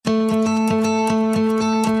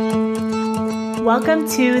Welcome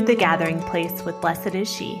to The Gathering Place with Blessed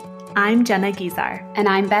Is She. I'm Jenna Gizar. And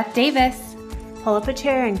I'm Beth Davis. Pull up a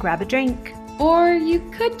chair and grab a drink. Or you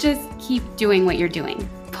could just keep doing what you're doing.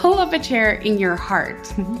 Pull up a chair in your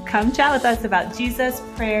heart. Come chat with us about Jesus,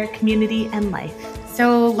 prayer, community, and life.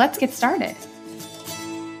 So let's get started.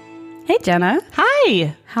 Hey, Jenna.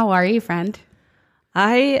 Hi. How are you, friend?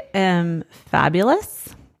 I am fabulous.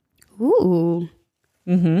 Ooh.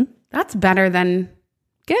 That's better than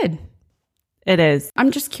good. It is.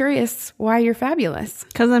 I'm just curious why you're fabulous.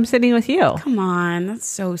 Because I'm sitting with you. Come on. That's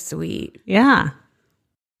so sweet. Yeah.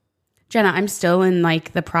 Jenna, I'm still in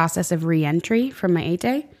the process of re-entry from my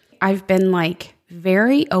 8-day. I've been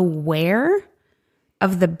very aware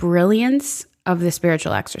of the brilliance of the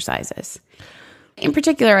spiritual exercises. In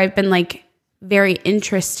particular, I've been very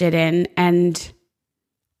interested in and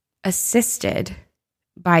assisted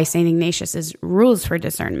by St. Ignatius's rules for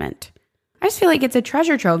discernment. I just feel like it's a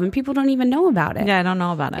treasure trove and people don't even know about it. Yeah, I don't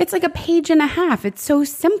know about it. It's like a page and a half. It's so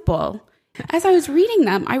simple. As I was reading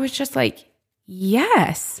them, I was just like,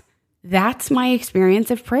 yes, that's my experience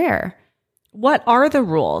of prayer. What are the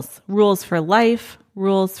rules? Rules for life?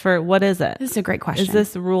 Rules for, what is it? This is a great question. Is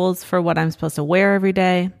this rules for what I'm supposed to wear every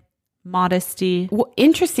day? Modesty? Well,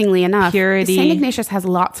 interestingly enough, purity. St. Ignatius has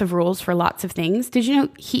lots of rules for lots of things. Did you know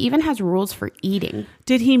he even has rules for eating?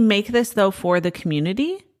 Did he make this, though, for the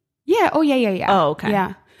community? Yeah. Oh, yeah. Oh, okay.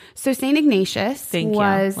 Yeah. So St. Ignatius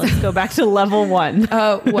was... Let's go back to level one.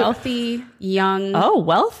 Wealthy, young. Oh,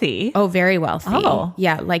 wealthy. Oh, very wealthy. Oh.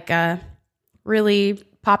 Yeah, a really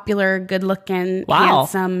popular, good-looking, Wow.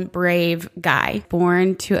 handsome, brave guy.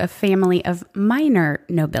 Born to a family of minor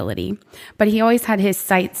nobility. But he always had his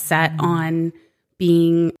sights set on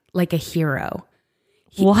being a hero.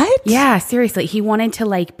 What? Yeah, seriously. He wanted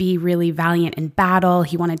to be really valiant in battle.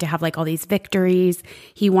 He wanted to have all these victories.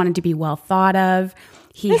 He wanted to be well thought of.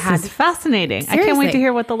 This is fascinating. Seriously. I can't wait to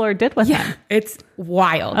hear what the Lord did with him. It's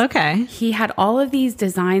wild. Okay. He had all of these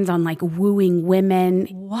designs on wooing women.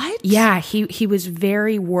 What? Yeah, he was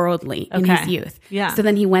very worldly in his youth. Yeah. So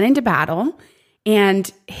then he went into battle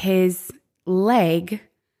and his leg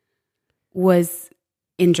was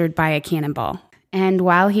injured by a cannonball. And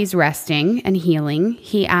while he's resting and healing,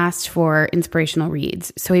 he asked for inspirational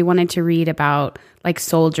reads. So he wanted to read about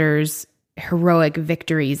soldiers' heroic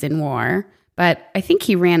victories in war. But I think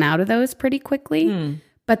he ran out of those pretty quickly.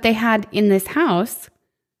 But they had in this house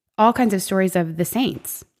all kinds of stories of the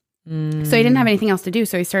saints. So he didn't have anything else to do.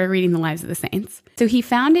 So he started reading the lives of the saints. So he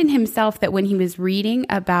found in himself that when he was reading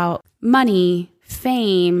about money,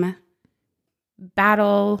 fame,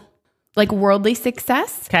 battle, worldly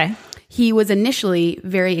success, he was initially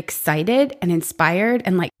very excited and inspired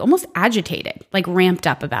and almost agitated, ramped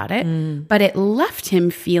up about it. But it left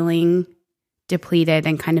him feeling depleted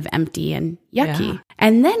and kind of empty and yucky. Yeah.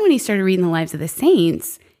 And then when he started reading the lives of the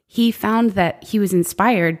saints, he found that he was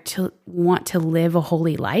inspired to want to live a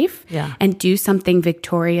holy life and do something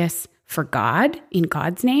victorious for God in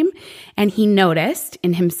God's name. And he noticed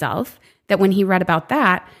in himself that when he read about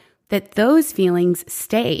that those feelings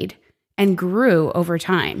stayed and grew over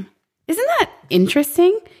time. Isn't that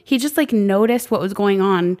interesting? He just noticed what was going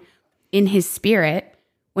on in his spirit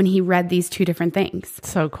when he read these two different things.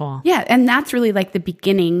 So cool. Yeah, and that's really the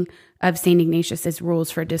beginning of St. Ignatius's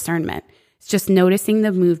rules for discernment. It's just noticing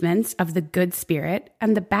the movements of the good spirit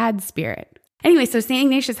and the bad spirit. Anyway, so St.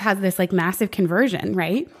 Ignatius has this massive conversion,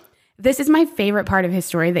 right? This is my favorite part of his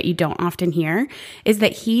story that you don't often hear, is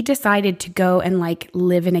that he decided to go and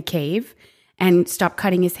live in a cave and stop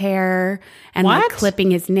cutting his hair and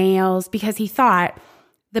clipping his nails because he thought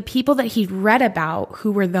the people that he'd read about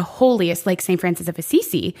who were the holiest, like St. Francis of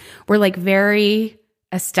Assisi, were very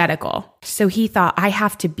aesthetical. So he thought, I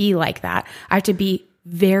have to be like that. I have to be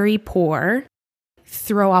very poor,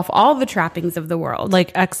 throw off all the trappings of the world.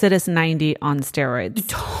 Like Exodus 90 on steroids.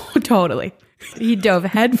 Totally. He dove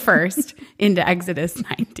headfirst into Exodus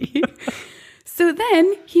 90. So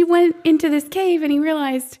then he went into this cave and he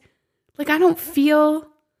realized, I don't feel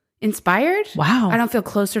inspired. Wow. I don't feel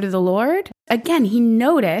closer to the Lord. Again, he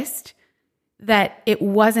noticed that it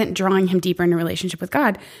wasn't drawing him deeper in a relationship with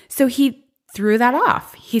God. So he threw that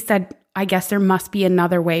off. He said, I guess there must be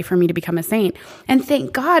another way for me to become a saint. And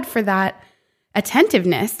thank God for that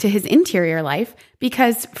attentiveness to his interior life,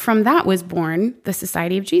 because from that was born the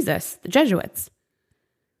Society of Jesus, the Jesuits.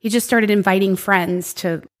 He just started inviting friends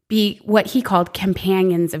to be what he called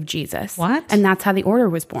companions of Jesus. What? And that's how the order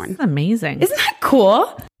was born. That's amazing. Isn't that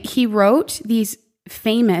cool? He wrote these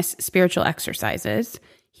famous spiritual exercises.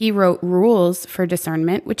 He wrote rules for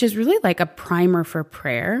discernment, which is really a primer for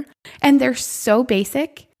prayer. And they're so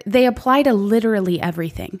basic. They apply to literally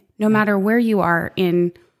everything, no matter where you are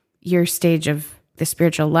in your stage of the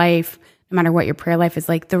spiritual life, no matter what your prayer life is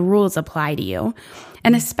like, the rules apply to you.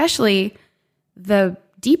 And especially the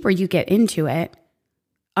deeper you get into it,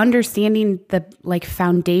 understanding the like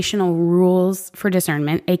foundational rules for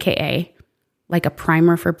discernment, AKA like a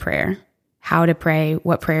primer for prayer, how to pray,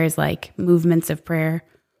 what prayer is like, movements of prayer,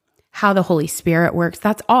 how the Holy Spirit works.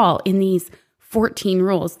 That's all in these 14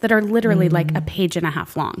 rules that are literally like a page and a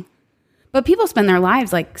half long. But people spend their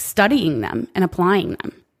lives like studying them and applying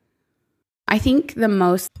them. I think the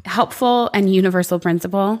most helpful and universal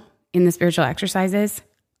principle in the spiritual exercises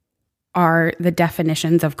are the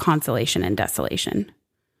definitions of consolation and desolation.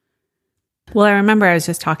 Well, I remember I was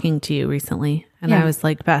just talking to you recently, and I was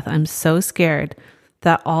like, Beth, I'm so scared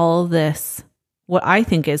that all this, what I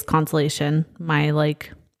think is consolation, my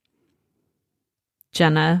like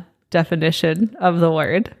Jenna definition of the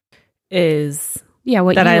word is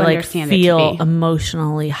what that you I like understand feel it to be.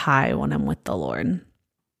 emotionally high when I'm with the Lord.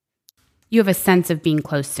 You have a sense of being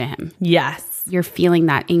close to him. Yes. You're feeling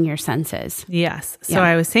that in your senses. Yes. So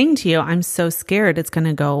I was saying to you, I'm so scared it's going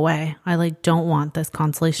to go away. I like don't want this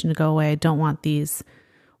consolation to go away. I don't want these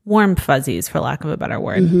warm fuzzies, for lack of a better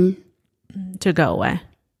word, to go away.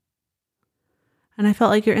 And I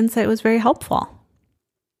felt like your insight was very helpful.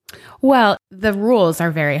 Well, the rules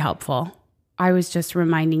are very helpful. I was just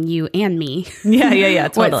reminding you and me Totally.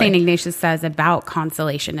 what St. Ignatius says about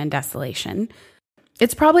consolation and desolation.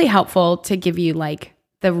 It's probably helpful to give you like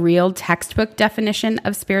the real textbook definition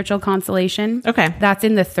of spiritual consolation. Okay. That's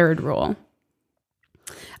in the third rule.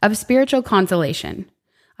 Of spiritual consolation,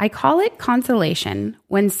 I call it consolation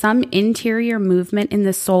when some interior movement in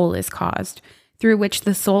the soul is caused, through which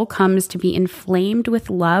the soul comes to be inflamed with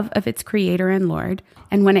love of its Creator and Lord,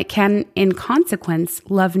 and when it can, in consequence,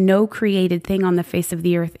 love no created thing on the face of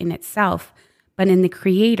the earth in itself, but in the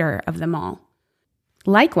Creator of them all.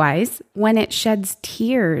 Likewise, when it sheds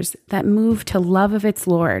tears that move to love of its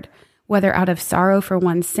Lord, whether out of sorrow for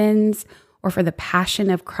one's sins, or for the passion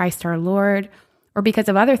of Christ our Lord, or because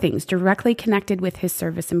of other things directly connected with his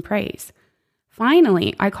service and praise.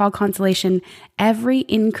 Finally, I call consolation every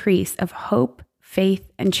increase of hope,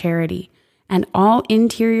 faith, and charity, and all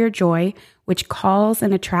interior joy which calls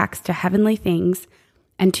and attracts to heavenly things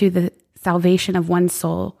and to the salvation of one's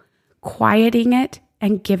soul, quieting it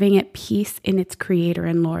and giving it peace in its Creator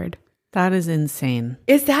and Lord. That is insane.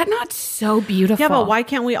 Is that not so beautiful? Yeah, but why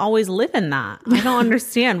can't we always live in that? I don't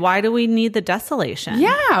understand. Why do we need the desolation?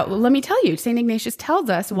 Yeah, well, let me tell you. St. Ignatius tells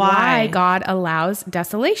us why God allows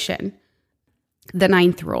desolation. The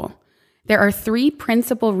 9th rule. There are 3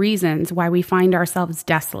 principal reasons why we find ourselves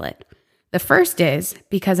desolate. The first is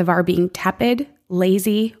because of our being tepid,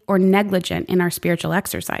 lazy, or negligent in our spiritual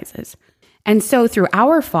exercises. And so through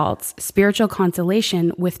our faults, spiritual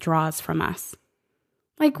consolation withdraws from us.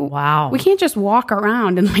 Like, wow. We can't just walk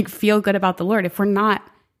around and like feel good about the Lord if we're not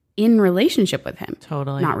in relationship with him.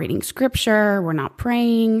 Totally. Not reading scripture, we're not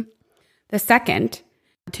praying. The second,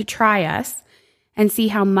 to try us and see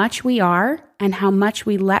how much we are and how much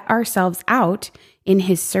we let ourselves out in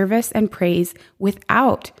his service and praise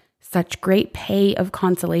without such great pay of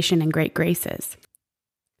consolation and great graces.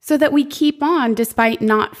 So that we keep on despite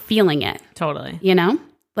not feeling it. Totally. You know?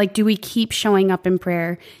 Like, do we keep showing up in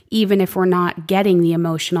prayer even if we're not getting the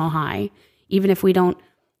emotional high? Even if we don't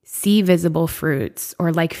see visible fruits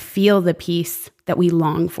or like feel the peace that we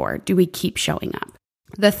long for? Do we keep showing up?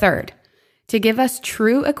 The third, to give us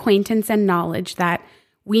true acquaintance and knowledge that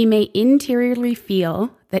we may interiorly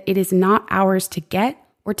feel that it is not ours to get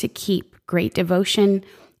or to keep great devotion,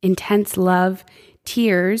 intense love,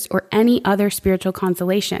 tears, or any other spiritual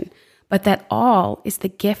consolation, but that all is the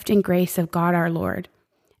gift and grace of God our Lord,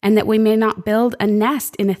 and that we may not build a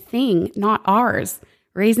nest in a thing not ours,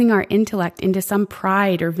 raising our intellect into some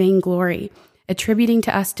pride or vainglory, attributing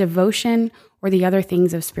to us devotion or the other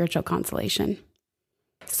things of spiritual consolation.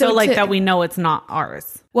 So like that we know it's not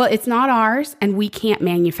ours. Well, it's not ours, and we can't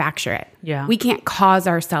manufacture it. Yeah. We can't cause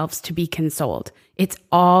ourselves to be consoled. It's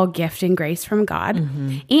all gift and grace from God,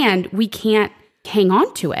 and we can't hang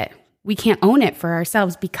on to it. We can't own it for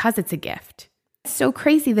ourselves because it's a gift. It's so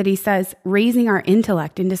crazy that he says raising our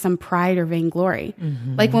intellect into some pride or vainglory.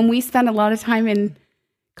 Like when we spend a lot of time in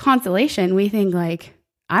consolation, we think like,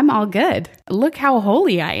 I'm all good. Look how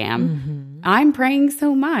holy I am. I'm praying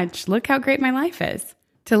so much. Look how great my life is.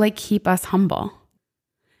 To like keep us humble.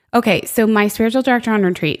 Okay, so my spiritual director on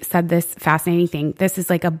retreat said this fascinating thing. This is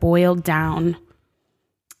like a boiled down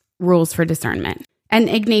rules for discernment. And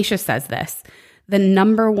Ignatius says this. The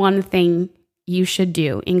number one thing you should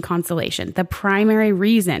do in consolation, the primary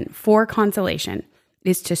reason for consolation,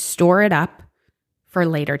 is to store it up for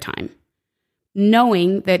later time,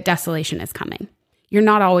 knowing that desolation is coming. you're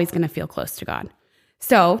not always going to feel close to God.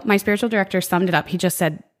 So my spiritual director summed it up. He just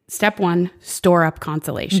said, step 1, store up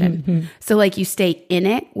consolation. So like you stay in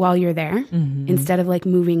it while you're there instead of like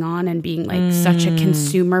moving on and being like such a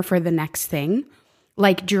consumer for the next thing,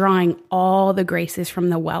 like drawing all the graces from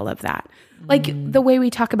the well of that. Like the way we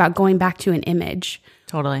talk about going back to an image.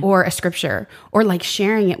 Totally. Or a scripture, or like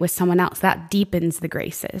sharing it with someone else, that deepens the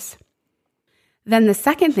graces. Then the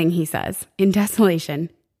second thing he says in desolation,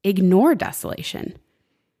 ignore desolation.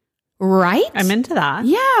 Right? I'm into that.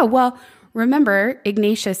 Yeah. Well, remember,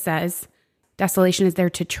 Ignatius says desolation is there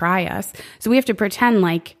to try us. So we have to pretend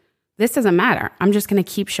like this doesn't matter. I'm just going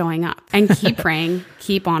to keep showing up and keep praying,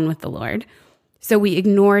 keep on with the Lord. So we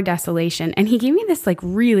ignore desolation. And he gave me this like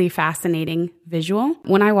really fascinating visual.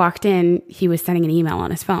 When I walked in, he was sending an email on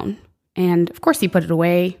his phone. And of course he put it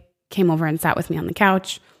away, came over and sat with me on the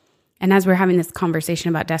couch. And as we're having this conversation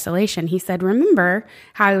about desolation, he said, remember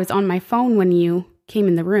how I was on my phone when you came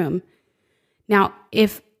in the room? Now,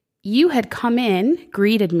 if you had come in,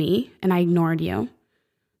 greeted me, and I ignored you,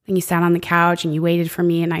 then you sat on the couch and you waited for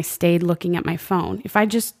me and I stayed looking at my phone. If I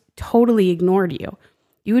just totally ignored you,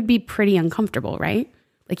 you would be pretty uncomfortable, right?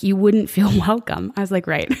 Like you wouldn't feel welcome. I was like,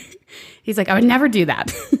 right. He's like, I would never do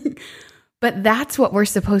that. But that's what we're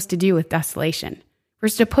supposed to do with desolation. We're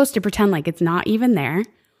supposed to pretend like it's not even there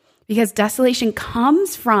because desolation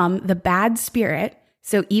comes from the bad spirit,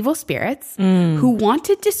 so evil spirits who want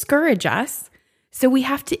to discourage us. So we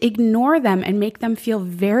have to ignore them and make them feel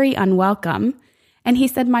very unwelcome. And he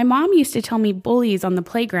said, my mom used to tell me bullies on the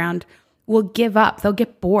playground will give up. They'll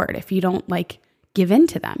get bored if you don't like give in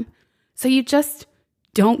to them. So you just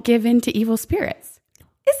don't give in to evil spirits.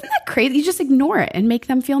 Isn't that crazy? You just ignore it and make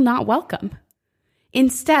them feel not welcome.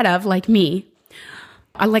 Instead of like me,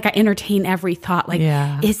 I entertain every thought. Like,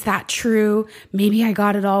 is that true? Maybe I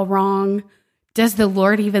got it all wrong. Does the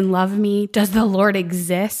Lord even love me? Does the Lord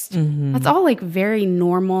exist? That's all like very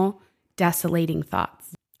normal, desolating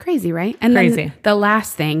thoughts. Crazy, right? And then the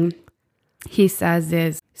last thing he says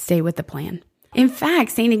is stay with the plan. In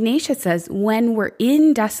fact, St. Ignatius says when we're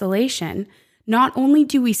in desolation, not only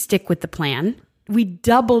do we stick with the plan, we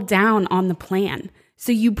double down on the plan.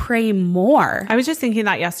 So you pray more. I was just thinking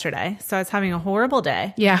that yesterday. So I was having a horrible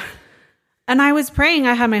day. Yeah. And I was praying.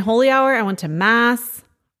 I had my holy hour. I went to mass.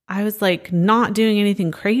 I was like not doing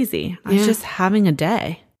anything crazy. I was just having a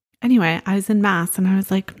day. Anyway, I was in mass and I was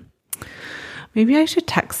like, maybe I should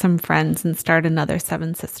text some friends and start another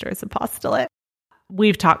Seven Sisters apostolate.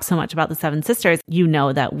 We've talked so much about the Seven Sisters. You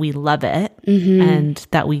know that we love it and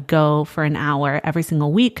that we go for an hour every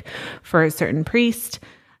single week for a certain priest.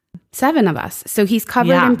 7 of us. So he's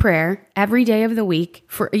covered in prayer every day of the week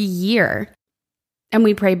for a year. And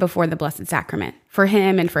we pray before the Blessed Sacrament for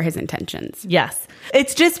him and for his intentions. Yes.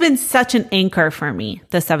 It's just been such an anchor for me,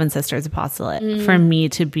 the Seven Sisters Apostolate, for me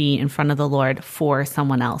to be in front of the Lord for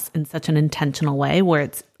someone else in such an intentional way where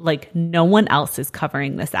it's like no one else is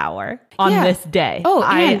covering this hour on this day. Oh,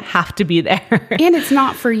 I have to be there. And it's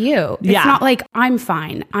not for you. It's not like I'm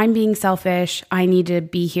fine. I'm being selfish. I need to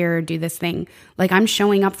be here, do this thing. Like I'm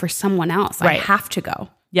showing up for someone else. Right. I have to go.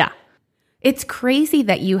 Yeah. It's crazy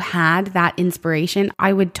that you had that inspiration.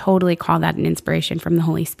 I would totally call that an inspiration from the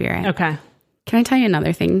Holy Spirit. Okay. Can I tell you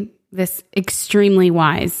another thing? This extremely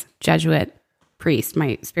wise Jesuit priest,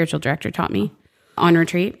 my spiritual director taught me on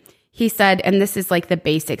retreat. He said, and this is like the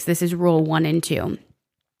basics. This is rule 1 and 2.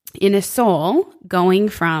 In a soul going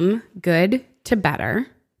from good to better.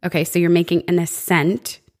 Okay. So you're making an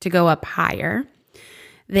ascent to go up higher.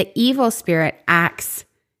 The evil spirit acts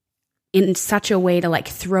in such a way to like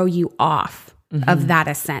throw you off of that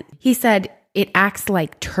ascent. He said it acts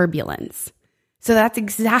like turbulence. So that's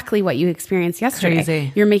exactly what you experienced yesterday.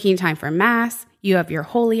 Crazy. You're making time for mass. You have your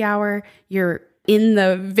holy hour. You're in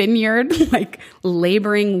the vineyard, like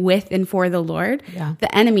laboring with and for the Lord. Yeah.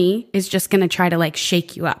 The enemy is just going to try to like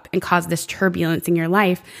shake you up and cause this turbulence in your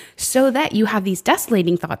life so that you have these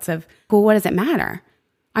desolating thoughts of, well, what does it matter?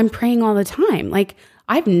 I'm praying all the time. Like,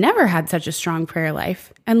 I've never had such a strong prayer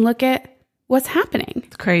life. And look at what's happening.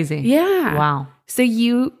 It's crazy. Yeah. Wow. So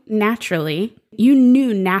you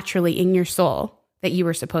knew naturally in your soul that you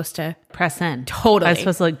were supposed to press in. Totally. I was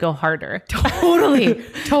supposed to like go harder. Totally.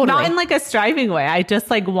 Not in like a striving way. I just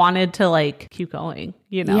like wanted to like keep going,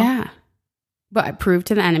 you know? Yeah. But I proved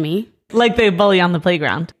to the enemy. Like the bully on the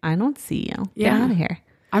playground. I don't see you. Get out of here.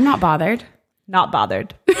 I'm not bothered. Not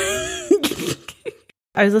bothered.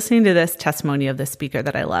 I was listening to this testimony of this speaker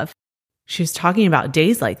that I love. She was talking about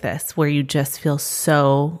days like this where you just feel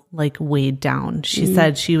so like weighed down. She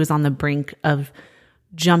said she was on the brink of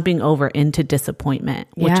jumping over into disappointment,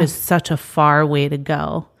 which is such a far way to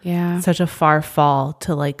go. Yeah. Such a far fall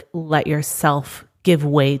to like let yourself give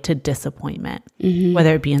way to disappointment,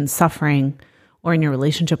 whether it be in suffering or in your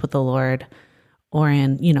relationship with the Lord or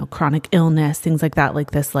in, chronic illness, things like that,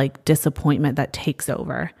 like this like disappointment that takes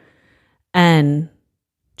over. And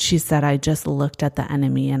she said, I just looked at the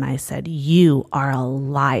enemy and I said, you are a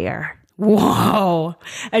liar. Whoa.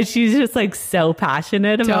 And she's just like so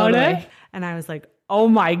passionate about it. And I was like, oh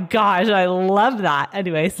my gosh, I love that.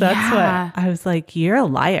 Anyway, so that's what I was like, you're a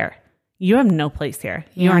liar. You have no place here.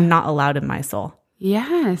 You are not allowed in my soul.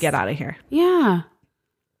 Yes. Get out of here. Yeah.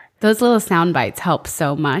 Those little sound bites help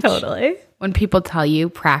so much. Totally. When people tell you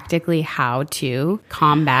practically how to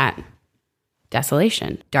combat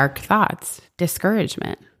desolation, dark thoughts,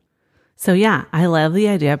 discouragement. So yeah, I love the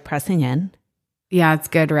idea of pressing in. Yeah, it's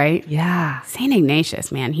good, right? Yeah. St.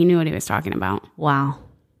 Ignatius, man, he knew what he was talking about. Wow.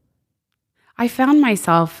 I found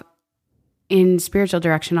myself in spiritual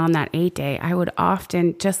direction on that 8 day. I would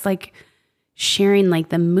often just like sharing like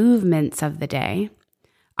the movements of the day.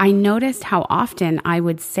 I noticed how often I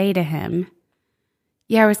would say to him,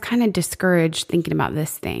 yeah, I was kind of discouraged thinking about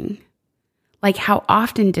this thing. Like how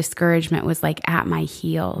often discouragement was like at my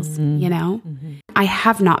heels, I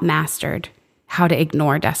have not mastered how to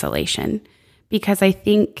ignore desolation because I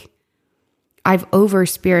think I've over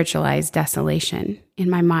spiritualized desolation in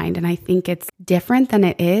my mind. And I think it's different than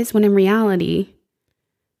it is when in reality,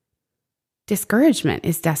 discouragement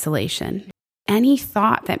is desolation. Any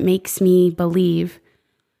thought that makes me believe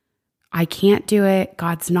I can't do it,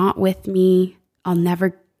 God's not with me, I'll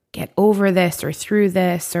never get over this or through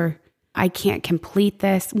this, or I can't complete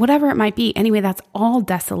this, whatever it might be. Anyway, that's all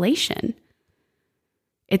desolation.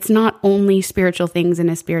 It's not only spiritual things in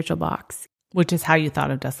a spiritual box. Which is how you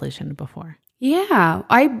thought of desolation before. Yeah,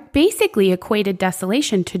 I basically equated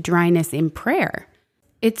desolation to dryness in prayer.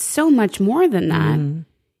 It's so much more than that.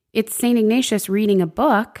 It's St. Ignatius reading a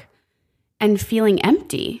book and feeling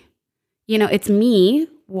empty. It's me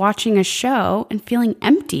watching a show and feeling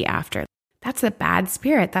empty after. That's a bad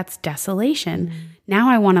spirit. That's desolation. Now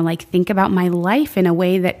I want to like think about my life in a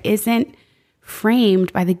way that isn't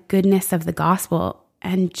framed by the goodness of the gospel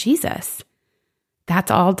and Jesus. That's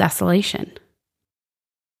all desolation.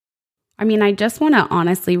 I mean, I just want to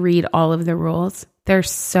honestly read all of the rules. They're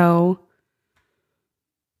so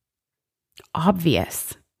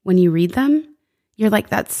obvious. When you read them, you're like,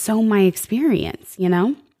 that's so my experience,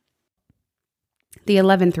 The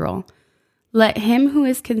 11th rule, let him who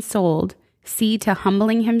is consoled see to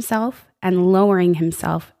humbling himself and lowering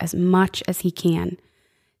himself as much as he can,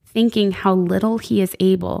 thinking how little he is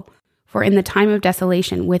able, for in the time of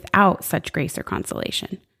desolation without such grace or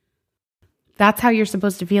consolation. That's how you're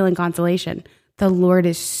supposed to feel in consolation. The Lord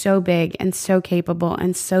is so big and so capable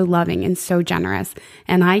and so loving and so generous,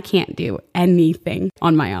 and I can't do anything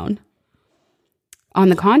on my own. On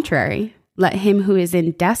the contrary, let him who is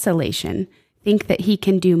in desolation think that he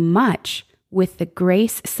can do much with the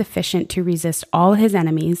grace sufficient to resist all his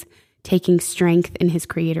enemies, taking strength in his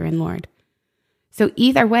Creator and Lord. So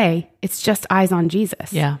either way, it's just eyes on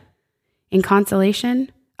Jesus. Yeah. In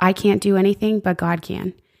consolation, I can't do anything, but God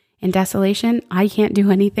can. In desolation, I can't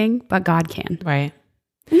do anything, but God can. Right.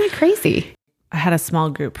 Isn't that crazy? I had a small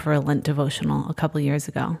group for a Lent devotional a couple of years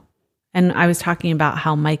ago. And I was talking about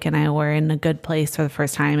how Mike and I were in a good place for the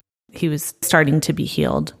first time. He was starting to be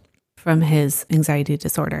healed from his anxiety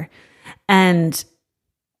disorder. And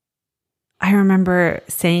I remember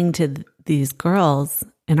saying to these girls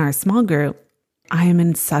in our small group, I am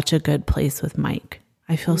in such a good place with Mike.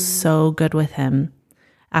 I feel so good with him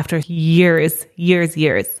after years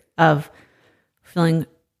of feeling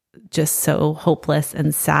just so hopeless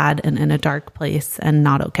and sad and in a dark place and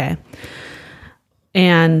not okay.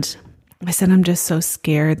 And I said, I'm just so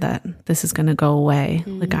scared that this is going to go away.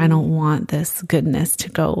 Like, I don't want this goodness to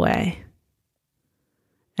go away.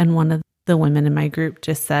 And one of the women in my group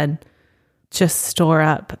just said, just store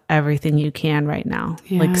up everything you can right now.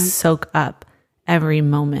 Yeah. Like, soak up every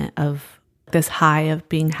moment of this high of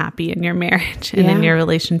being happy in your marriage and in your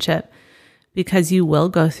relationship, because you will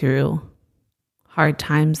go through hard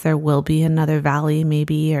times. There will be another valley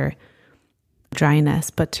maybe, or dryness,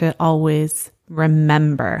 but to always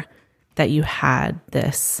remember that you had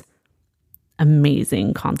this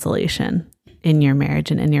amazing consolation in your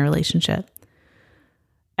marriage and in your relationship.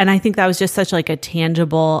 And I think that was just such like a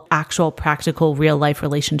tangible, actual, practical, real life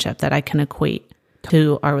relationship that I can equate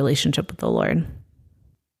to our relationship with the Lord.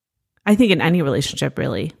 I think in any relationship,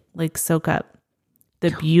 really, like, soak up the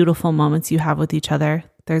beautiful moments you have with each other.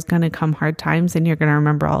 There's going to come hard times and you're going to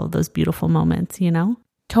remember all of those beautiful moments,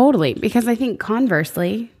 Totally. Because I think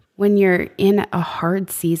conversely, when you're in a hard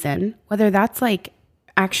season, whether that's like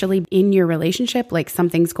actually in your relationship, like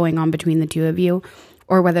something's going on between the two of you,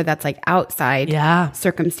 or whether that's like outside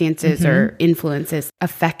circumstances or influences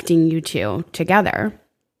affecting you two together.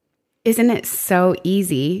 Isn't it so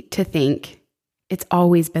easy to think it's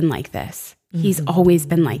always been like this? He's always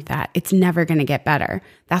been like that. It's never going to get better.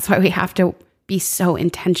 That's why we have to be so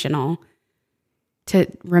intentional to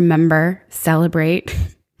remember, celebrate,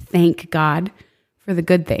 thank God for the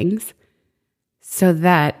good things so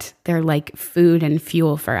that they're like food and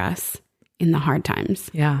fuel for us in the hard times.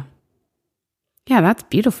 Yeah. Yeah, that's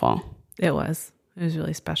beautiful. It was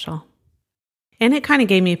really special. And it kind of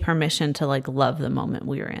gave me permission to like love the moment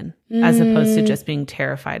we were in, as opposed to just being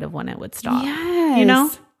terrified of when it would stop. Yes. You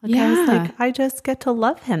know? Like I was like, I just get to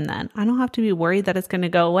love him then. I don't have to be worried that it's going to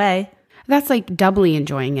go away. That's like doubly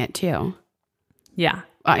enjoying it too. Yeah.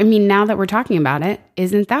 I mean, now that we're talking about it,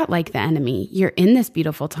 isn't that like the enemy? You're in this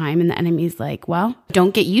beautiful time and the enemy's like, well,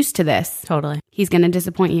 don't get used to this. Totally. He's going to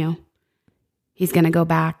disappoint you. He's going to go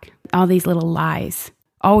back. All these little lies,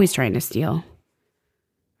 always trying to steal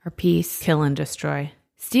our peace. Kill and destroy.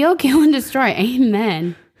 Steal, kill, and destroy.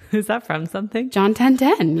 Amen. Is that from something? John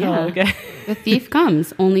 10:10. Yeah. Oh, okay. The thief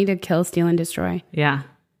comes only to kill, steal, and destroy. Yeah.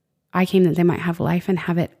 I came that they might have life and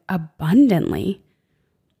have it abundantly.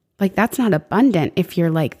 Like, that's not abundant if you're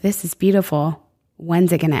like, this is beautiful.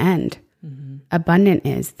 When's it going to end? Abundant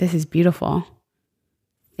is, this is beautiful.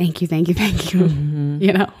 Thank you, thank you, thank you.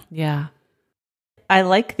 You know? Yeah. I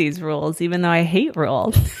like these rules, even though I hate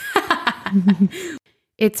rules.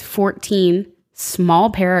 It's 14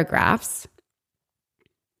 small paragraphs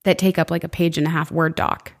that take up like a 1.5-page Word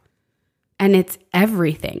doc. And it's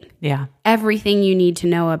everything. Yeah. Everything you need to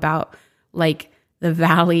know about like the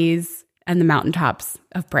valleys and the mountaintops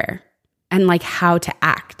of prayer and like how to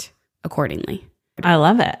act accordingly. I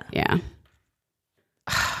love it. Yeah.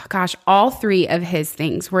 Gosh, all 3 of his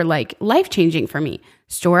things were like life-changing for me.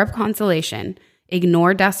 Store up consolation,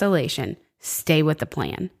 ignore desolation, stay with the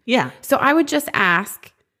plan. Yeah. So I would just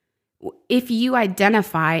ask if you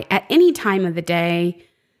identify at any time of the day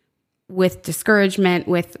with discouragement,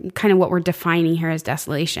 with kind of what we're defining here as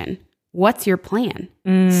desolation, what's your plan?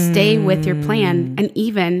 Stay with your plan and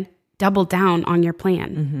even double down on your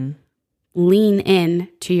plan. Lean in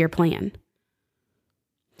to your plan.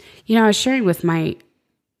 You know, I was sharing with my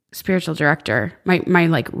spiritual director, my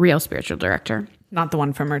like real spiritual director. Not the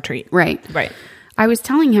one from retreat. Right. Right. I was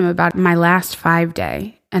telling him about my last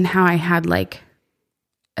 5-day and how I had like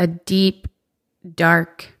a deep,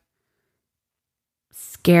 dark,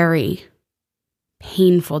 scary,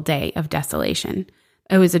 painful day of desolation.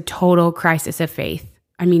 It was a total crisis of faith.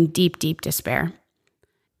 I mean, deep, deep despair.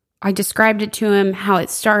 I described it to him, how it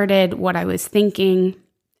started, what I was thinking.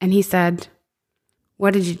 And he said,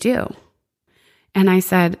 "What did you do?" And I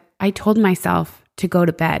said, "I told myself to go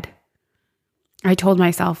to bed. I told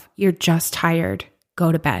myself, you're just tired.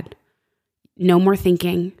 Go to bed. No more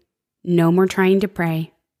thinking. No more trying to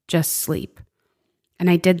pray. Just sleep." And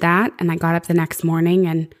I did that. And I got up the next morning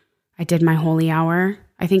and I did my holy hour.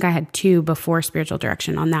 I think I had 2 before spiritual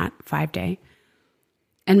direction on that 5-day.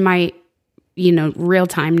 And my, real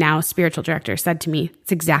time now spiritual director said to me,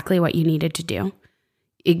 it's exactly what you needed to do.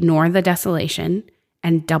 Ignore the desolation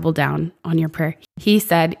and double down on your prayer. He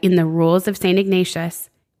said in the rules of St. Ignatius,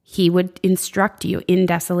 he would instruct you in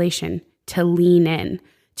desolation to lean in,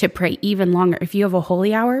 to pray even longer. If you have a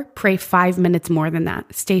holy hour, pray 5 minutes more than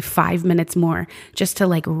that. Stay 5 minutes more just to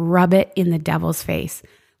like rub it in the devil's face.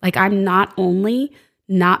 Like, I'm not only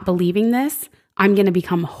not believing this, I'm going to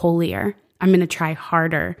become holier. I'm going to try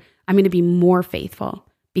harder. I'm going to be more faithful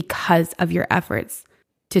because of your efforts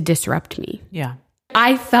to disrupt me. Yeah.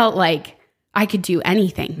 I felt like I could do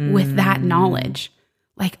anything with that knowledge.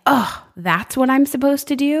 Like, oh, that's what I'm supposed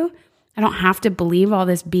to do? I don't have to believe all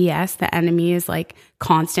this BS the enemy is like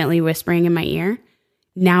constantly whispering in my ear.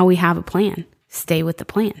 Now we have a plan. Stay with the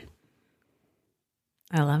plan.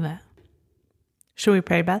 I love it. Should we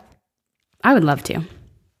pray, Beth? I would love to.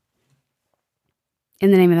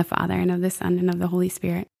 In the name of the Father, and of the Son, and of the Holy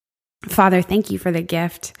Spirit. Father, thank you for the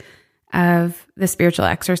gift of the spiritual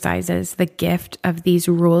exercises, the gift of these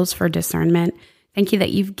rules for discernment. Thank you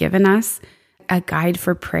that you've given us a guide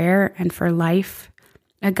for prayer and for life,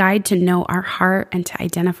 a guide to know our heart and to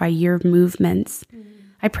identify your movements.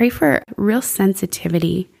 I pray for real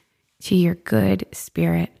sensitivity to your good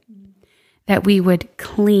spirit, that we would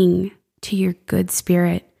cling to your good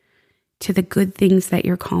spirit, to the good things that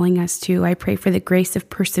you're calling us to. I pray for the grace of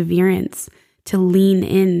perseverance to lean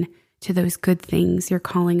in to those good things you're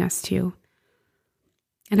calling us to.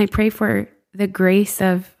 And I pray for the grace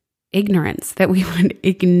of ignorance, that we would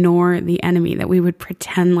ignore the enemy, that we would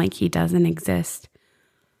pretend like he doesn't exist.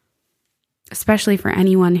 especially for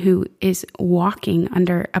anyone who is walking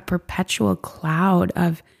under a perpetual cloud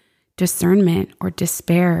of discernment or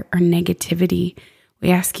despair or negativity.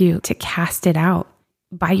 We ask you to cast it out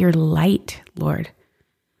by your light, Lord.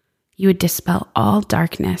 You would dispel all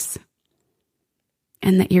darkness,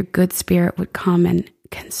 and that your good spirit would come and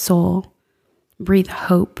console, breathe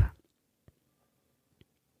hope,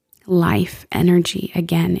 life, energy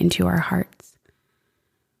again into our hearts.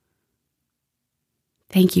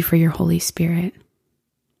 Thank you for your Holy Spirit.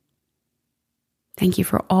 Thank you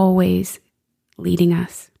for always leading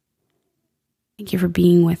us. Thank you for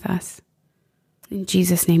being with us. In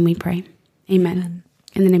Jesus' name we pray. Amen.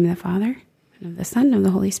 In the name of the Father, and of the Son, and of the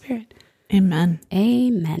Holy Spirit. Amen.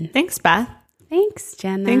 Amen. Thanks, Beth. Thanks,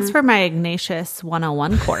 Jenna. Thanks for my Ignatius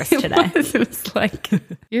 101 course today. It was like,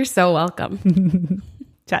 you're so welcome.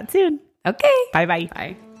 Chat soon. Okay. Bye-bye.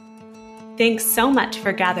 Bye. Thanks so much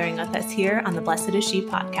for gathering with us here on the Blessed is She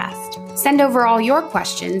podcast. Send over all your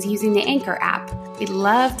questions using the Anchor app. We'd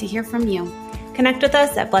love to hear from you. Connect with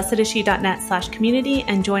us at blessedisshe.net/community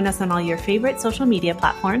and join us on all your favorite social media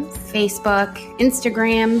platforms. Facebook,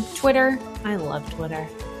 Instagram, Twitter. I love Twitter.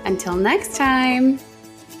 Until next time.